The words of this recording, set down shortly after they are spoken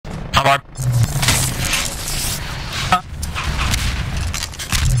I'm up.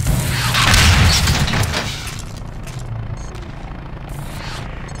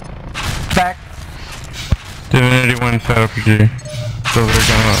 Back. Divinity went inside RPG. So they're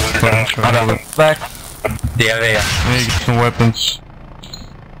gonna Back. Yeah. I need to get some weapons.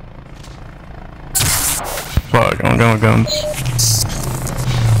 Fuck, I'm going with guns.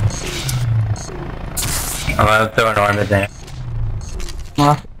 I'm gonna throw an armor there.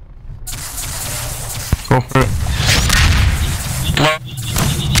 Go for it.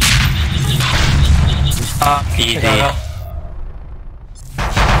 Easy.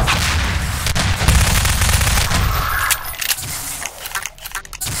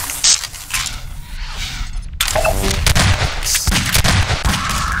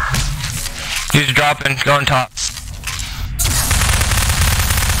 He's dropping, going top.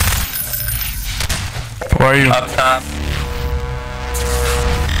 Where are you? Up top.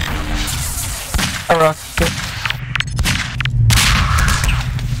 Alright.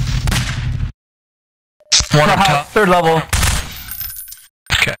 One up top. Third level.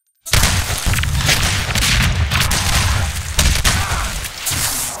 Okay.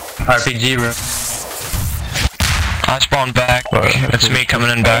 RPG room. I spawned back. It's me coming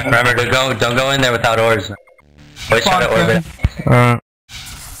in back. Remember to go. Don't go in there without orbs. Always try to orbit.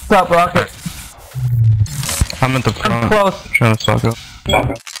 Stop rocket. I'm at the front. I'm close. Trying to suck up.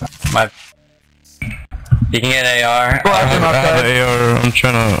 You can get AR. Go after him I have outside. the AR. I'm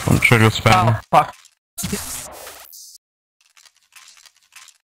trying to go spam. Oh, fuck.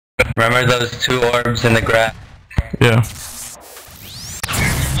 Remember those 2 orbs in the grass? Yeah.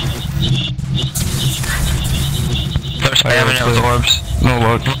 They're spamming it with orbs. No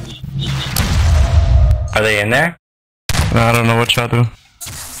luck. Are they in there? Nah, I don't know what y'all do.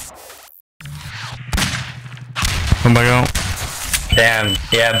 Come back out. Damn.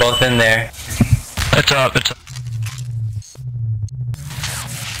 Yeah, both in there. It's up. It's up.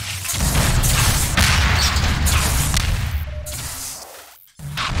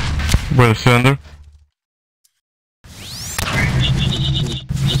 Where the cylinder?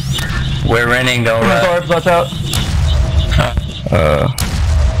 We're running, don't There's run. orbs, watch out.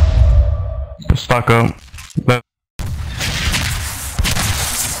 Stock up.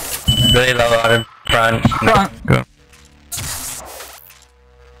 Really low out in front. Front. Go.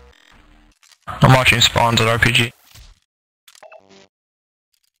 I'm watching spawns at RPG.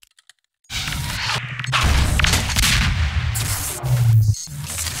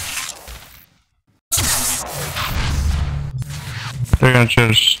 They're gonna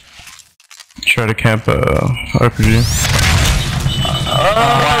just try to camp RPG.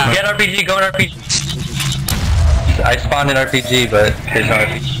 Wow. Get RPG, go in RPG. I spawned in RPG, but there's no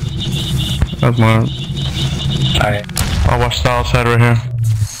RPG. That's mine. Alright. I'll watch the outside right here.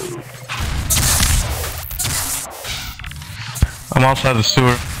 I'm outside the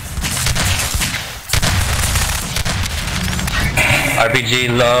sewer. RPG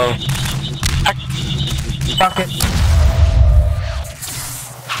low. Fuck it.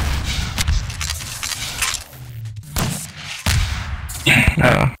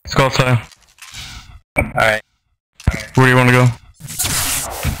 Let's go outside. Alright. Where do you want to go?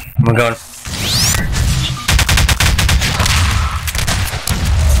 I'm going.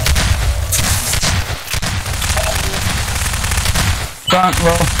 Front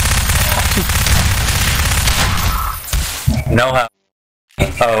row. No help.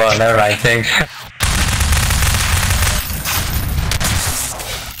 Oh well, never mind, thanks.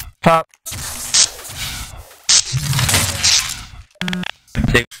 Top.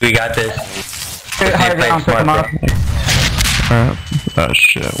 We got this. Hit high ground, pick him up. Alright. Oh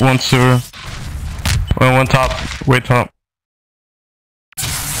shit. One sewer. One top. Wait top.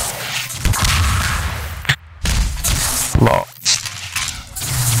 Law.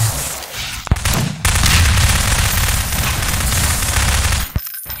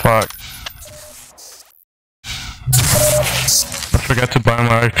 Fuck. I forgot to buy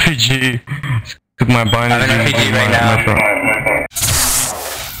my RPG. Cause my bind I have an RPG right now.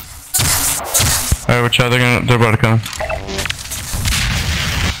 Alright, watch out, they're about to come.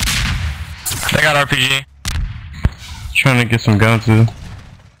 They got RPG. Trying to get some guns, dude.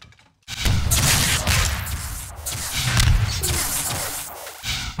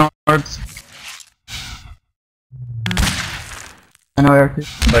 Orbs. I know where.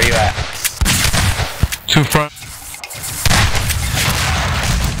 Where you at? 2 front.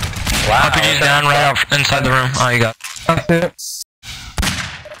 Wow. RPG's down right out inside the room. Oh, you got. That's it.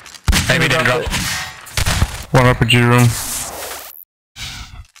 Maybe didn't drop. 1 RPG room.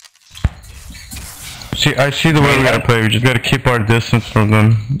 See, I see the way we gotta play. We just gotta keep our distance from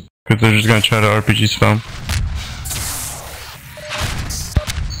them. Because they're just gonna try to RPG spam.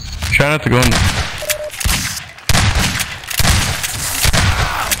 Try not to go in.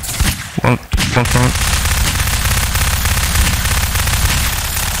 One front.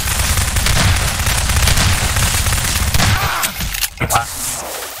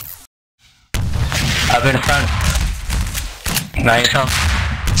 Up in front. Nice.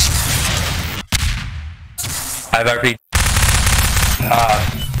 I've already.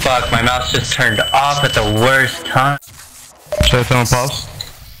 Fuck, my mouse just turned off at the worst time. Should I tell him pause?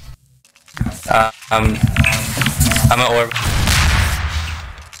 I'm at orb.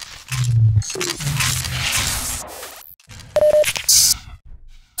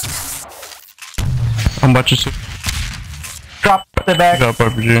 I'm about to Drop the back. drop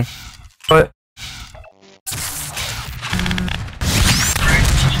RPG. But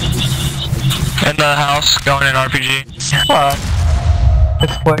In the house, going in RPG.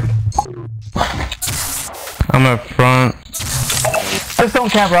 it's quick. I'm up front. Just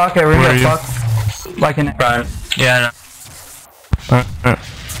don't camp rocket. We're Where are gonna you? fuck. Like in Front. Yeah, I know. Alright.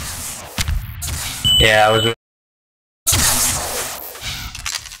 Yeah, I was.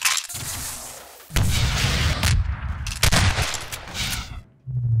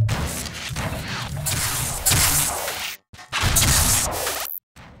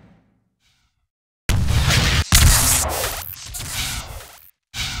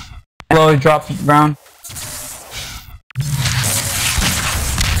 slowly drop to the ground.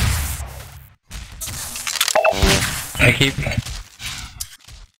 I keep.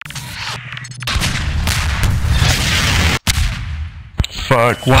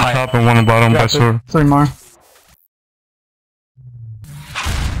 Fuck, one top and one bottom by sword. 3 more.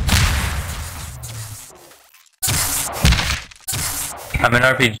 I'm an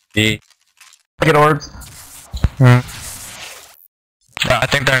RPG. Get orbs. Yeah. I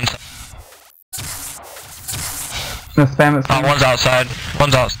think they're inside. Gonna spam it. Oh, one's outside.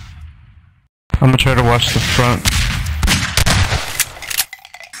 One's out. I'm gonna try to watch the front.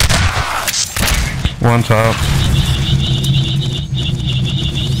 One top.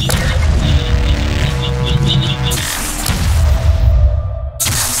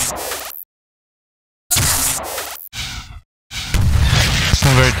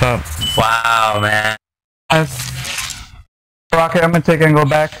 One very top. Wow, man. Rocket, I'm gonna take it and go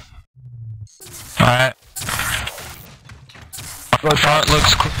back. Alright. Front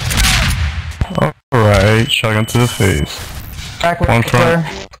looks cool. Alright, shotgun to the face. Back with One the front.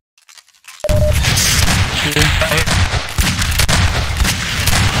 flare.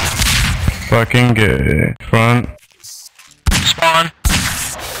 Fucking gay. Front. Spawn.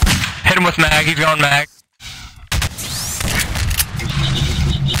 Hit him with mag, he's going mag.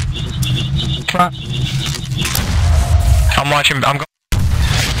 Front. I'm watching, I'm going.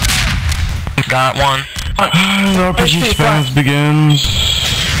 Got one. The RPG spams begins.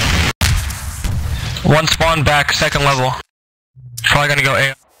 One spawn back, second level. Probably gonna go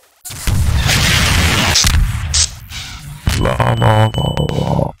A. La la la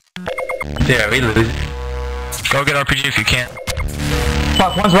la. Yeah, we lose. Go get RPG if you can.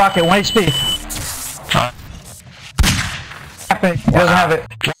 Fuck, one's rocket, 1 HP. He doesn't have it.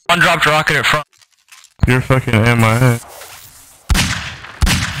 One dropped rocket at front. You're fucking in my head.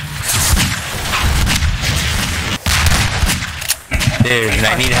 Dude,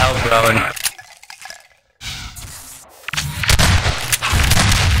 I need help, bro.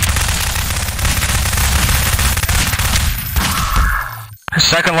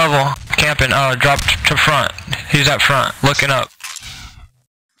 Second level, camping, dropped to front. He's at front, looking up.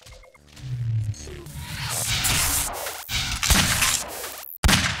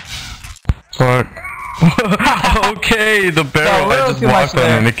 Fuck. Okay, the barrel, No, I just too much walked on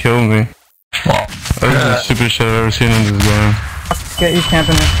there. and it killed me. Wow. That is the stupidest shit I've ever seen in this game. Get you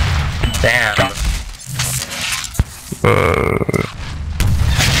camping it. Damn.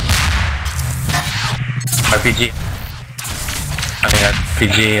 RPG. I mean,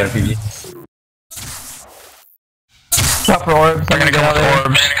 RPG. Drop for orbs. They're gonna come with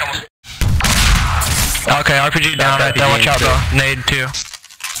orbs. Okay, RPG down. RPG Watch out, too. though. Nade, too.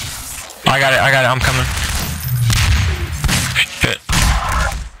 I got it, I'm coming. Shit.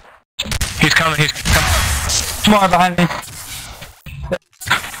 He's coming. More behind me.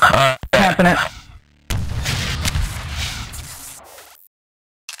 Camping it.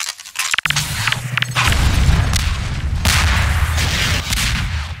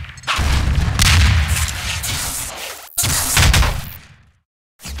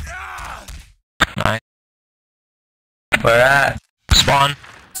 Nice. Where at? Spawn.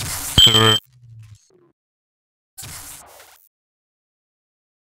 Sewer.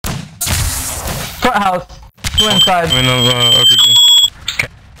 Front house. Two inside. I mean, RPG.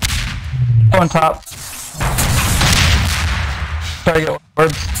 Go on top. Try to get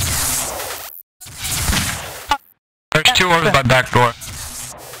orbs. There's 2 orbs by back door.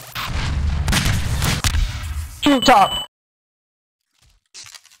 Two top.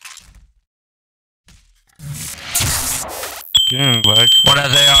 Getting legs. One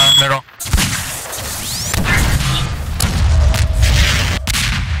has AR, middle.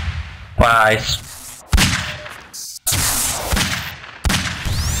 Nice.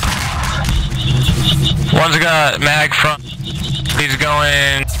 One's got mag front. He's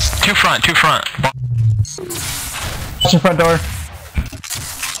going 2 front, 2 front. Watch the front door.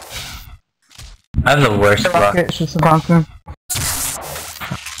 I have the worst luck. Rocket, shoots the bunker.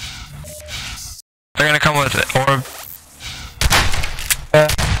 They're gonna come with it. Orb. Yeah.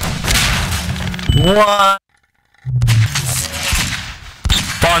 What?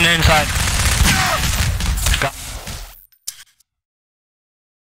 Spawn inside. Got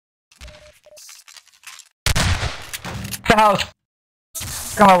The house.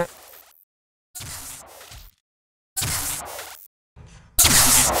 Come on.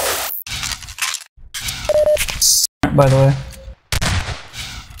 By the way.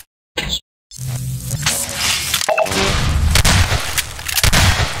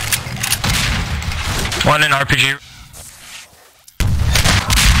 one in RPG.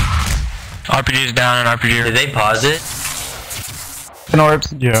 RPG is down in RPG. Did they pause it? In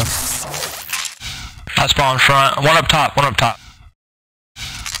orbs. Yeah. I spawn front. One up top, one up top.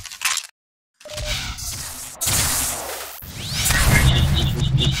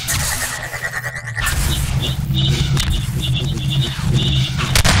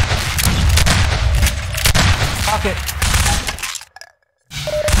 Rocket.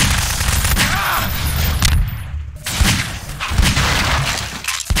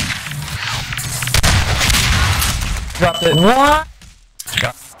 Dropped it. What?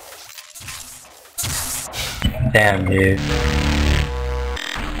 Damn, dude.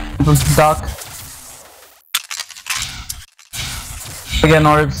 Dock. Again,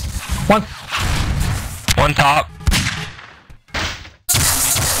 orbs. One top.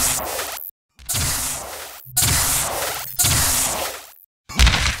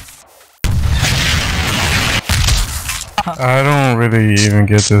 I don't really even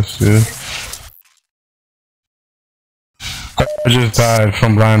get this, dude. I just died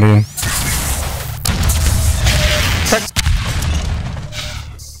from blinding.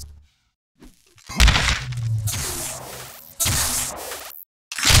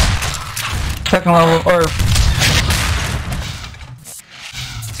 Second level orb.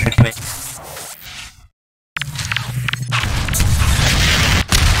 It's me.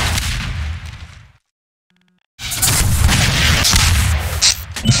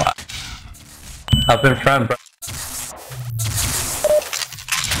 Up in front, bro.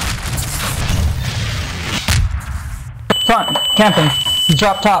 Front. Camping. You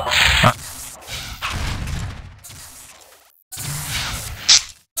drop top.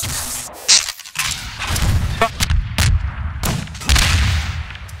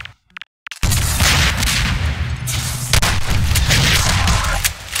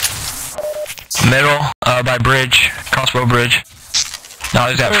 Middle, by bridge. Crossbow bridge. Now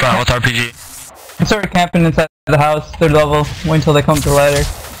he's at front with RPG. I started camping inside the house, third level. Wait until they come to the ladder.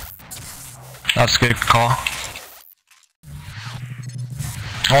 That's a good call.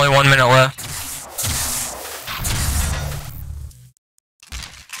 Only 1 minute left.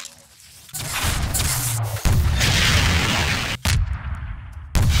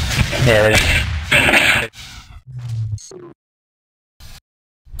 Yeah, there's...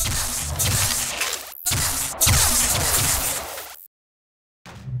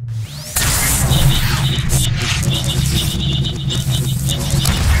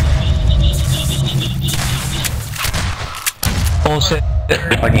 Bullshit.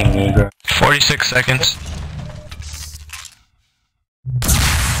 Fucking Negro. 46 seconds.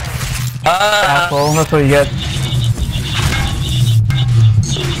 Asshole, that's what you get.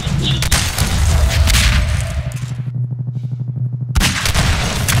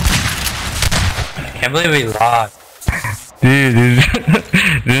 Can't believe we lost. Dude, these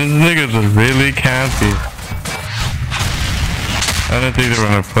niggas are really campy. I didn't think they were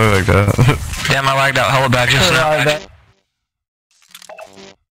gonna play like that. Damn, I lagged out hella bad just now.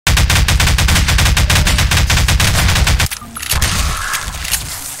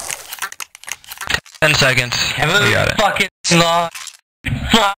 10 seconds. We got it. Fucking lost.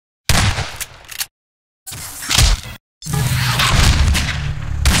 Fuck.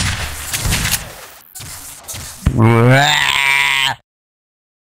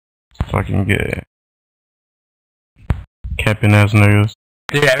 Fucking gay. camping ass niggas.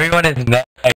 Dude, everyone is next.